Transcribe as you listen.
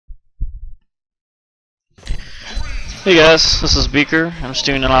Hey guys, this is Beaker. I'm just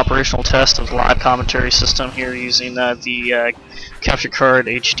doing an operational test of the live commentary system here using the capture card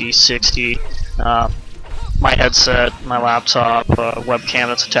HD60, my headset, my laptop, webcam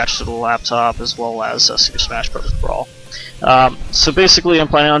that's attached to the laptop, as well as Super Smash Bros. Brawl. So basically I'm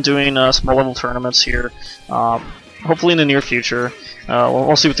planning on doing small level tournaments here, hopefully in the near future.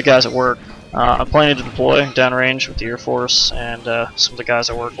 We'll see what the guys at work. I'm planning to deploy downrange with the Air Force and some of the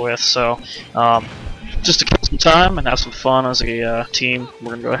guys I work with, so just to kill some time and have some fun as a team, we're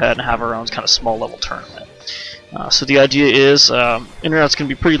going to go ahead and have our own kind of small level tournament. So the idea is, internet's going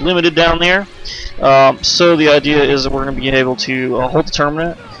to be pretty limited down there, so the idea is that we're going to be able to hold the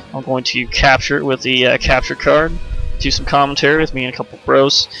tournament. I'm going to capture it with the capture card, do some commentary with me and a couple of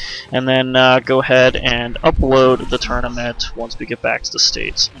bros, and then go ahead and upload the tournament once we get back to the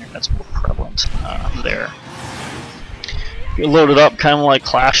States. Internet's more prevalent there. Load it up kind of like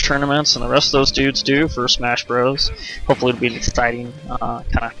Clash tournaments and the rest of those dudes do for Smash Bros. Hopefully it'll be an exciting kind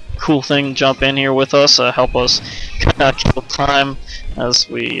of cool thing to jump in here with us, help us kind of kill time as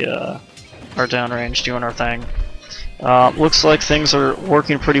we are downrange doing our thing. Looks like things are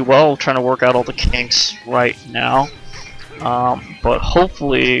working pretty well. We're trying to work out all the kinks right now, but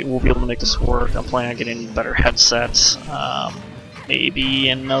hopefully we'll be able to make this work. I'm planning on getting better headsets, maybe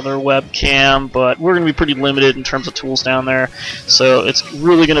another webcam, but we're going to be pretty limited in terms of tools down there, so it's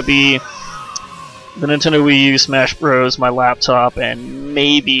really going to be the Nintendo Wii U, Smash Bros, my laptop, and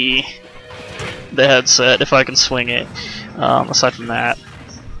maybe the headset if I can swing it. Aside from that,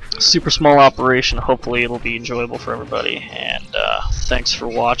 super small operation. Hopefully it'll be enjoyable for everybody, and thanks for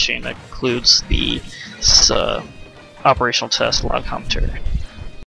watching. That concludes the operational test live commentary.